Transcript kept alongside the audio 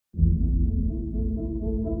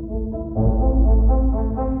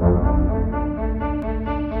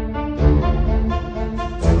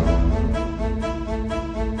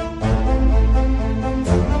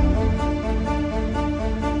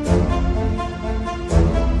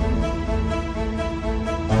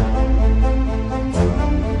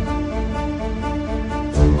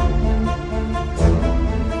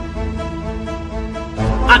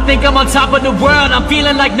think I'm on top of the world, I'm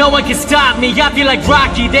feeling like no one can stop me. I feel like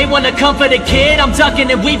Rocky, they wanna come for the kid, I'm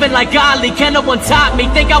ducking and weaving like Ali. Can no one top me?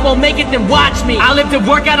 Think I won't make it, then watch me. I live to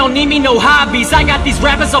work, I don't need me no hobbies. I got these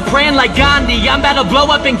rappers all praying like Gandhi. I'm about to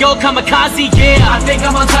blow up and go kamikaze, yeah. I think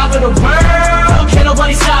I'm on top of the world, can't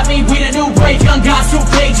nobody stop me. We the new wave, young guys who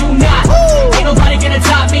played you not. Ain't nobody gonna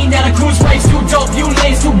top me, now the cruise waves too dope, you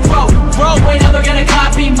lanes too broke. You ain't never gonna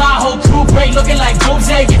copy my whole crew great, looking like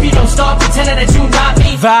Jose if you don't start pretending that you not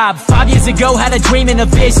me. Vibe, 5 years ago had a dream and a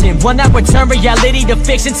vision, one that would turn reality to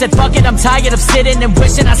fiction. Said fuck it, I'm tired of sitting and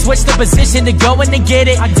wishing I switched the position to go and to get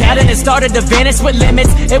it. And it started to vanish with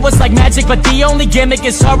limits. It was like magic, but the only gimmick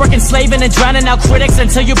is hard work, enslaving and drowning out critics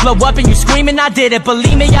until you blow up and you screaming I did it.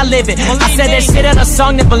 Believe me, I live it. I said that shit in a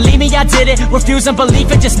song, then believe me, I did it. Refusing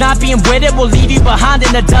belief and just not being with it will leave you behind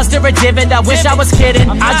in the dust or a divot. I wish I was kidding.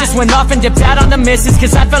 I just went off and dipped out on the missus,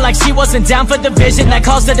 cause I felt like she wasn't down for the vision that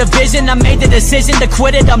caused the division. I made the decision to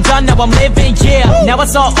quit it, I'm done, now I'm living, yeah. Now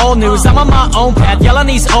it's all old news, I'm on my own path, yelling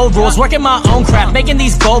these old rules, working my own craft, making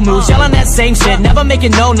these bold moves, yelling that same shit, never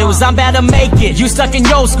making no news. I'm about to make it. You stuck in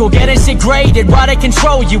your school, getting shit graded. Why they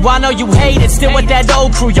control you? I know you hate it. Still with that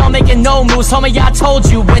old crew, y'all making no moves, homie, I told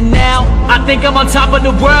you. And now, I think I'm on top of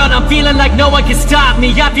the world, I'm feeling like no one can stop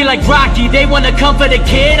me. I feel like Rocky, they wanna come for the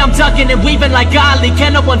kid, I'm ducking and weaving like Ali.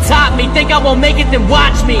 Can no one top me? Think I won't make it, then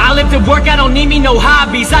watch me. I live to work, I don't need me no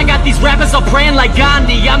hobbies. I got these rappers all praying like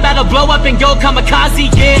Gandhi. I'm about to blow up and go kamikaze,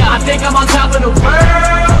 yeah. I think I'm on top of the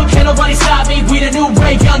world, can't nobody stop me. We the new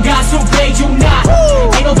wave, young guys who played you not.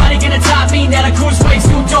 Ain't nobody gonna top me, now the cruise waves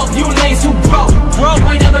too dope, you lanes too broke. You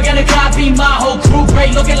ain't never gonna copy my whole crew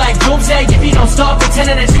great, looking like Doomsday if you don't start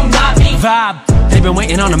pretending that you not me. Vibe, they've been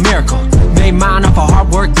waiting on a miracle. Made mine off of hard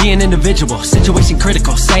work, being individual. Situation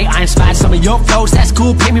critical, say I inspired some of your flows. That's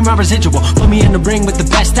cool, pay me my residual. Put me in the ring with the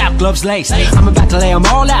best out, gloves laced. I'm about to lay them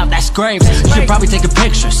all out, that's graves. Should probably take a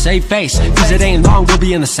picture, save face, cause it ain't long, we'll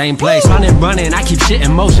be in the same place. Running, I keep shit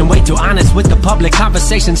in motion. Way too honest with the public,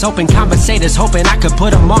 conversations open, conversators hoping I could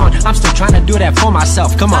put them on. I'm still trying to do that for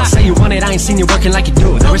myself, come on. Say you want it, I ain't seen you working like you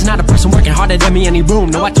do it. There is not a person working harder than me in any room.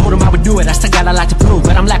 No, I told him I would do it, I still got a lot to prove.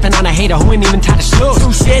 But I'm laughing on a hater who ain't even tied his shoes.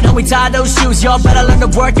 True shit, homie, tie those shoes. Y'all better learn to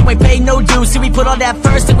work, you ain't pay no dues. See, we put all that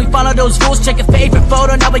first and we follow those rules. Check your favorite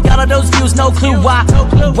photo, now we got all those views. No clue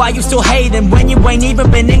why you still hating when you ain't even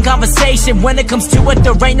been in conversation. When it comes to it,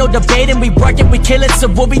 there ain't no debating. We work it, we kill it, so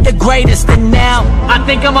we'll be the greatest. And now, I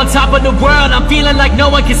think I'm on top of the world, I'm feeling like no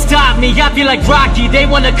one can stop me. I feel like Rocky, they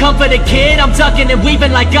wanna come for the kid, I'm ducking and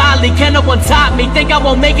weaving like Ali. Can no one top me? Think I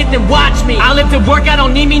won't make it, then watch me. I live to work, I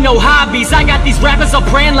don't need me no hobbies. I got these rappers all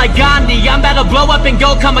praying like Gandhi. I'm about to blow up and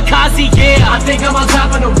go kamikaze, yeah. I think I'm on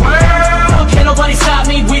top of the world, can't nobody stop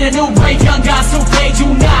me. We the new wave, young guys who played you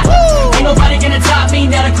not. Ain't nobody gonna top me,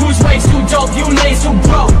 now the cruise waves too dope, you lanes too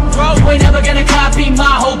broke. You ain't never gonna copy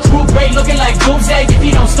my whole crew great, looking like Doomsday if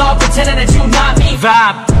you don't start pretending that you not me.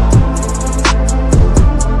 Vibe.